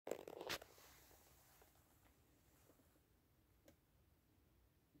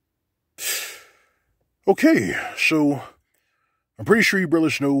Okay, so I'm pretty sure you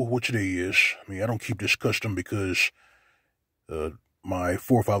brothers know what today is. I mean, I don't keep this custom because my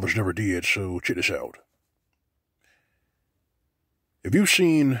forefathers never did, so check this out. If you've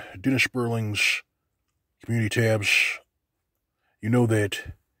seen Dennis Sperling's community tabs, you know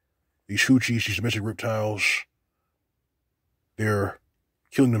that these hoochies, these domestic reptiles, they're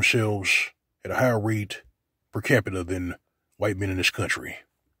killing themselves at a higher rate per capita than white men in this country.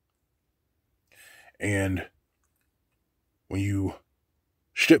 And when you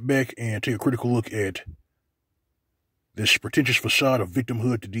step back and take a critical look at this pretentious facade of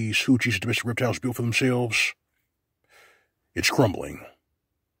victimhood that these hoochies and domestic reptiles built for themselves, it's crumbling.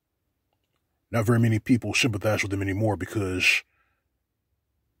 Not very many people sympathize with them anymore because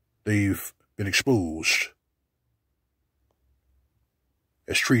they've been exposed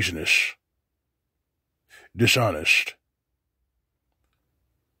as treasonous, dishonest.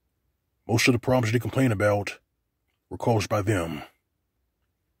 Most of the problems they complain about were caused by them.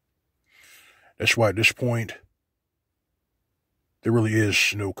 That's why at this point, there really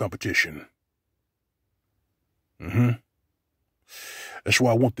is no competition. That's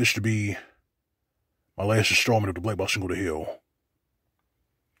why I want this to be my last installment of the Black Box Single to Hell.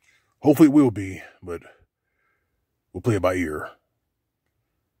 Hopefully it will be, but we'll play it by ear.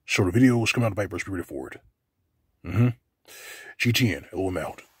 So the video is coming out of the papers, be ready for it. GTN, L.O.M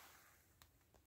out.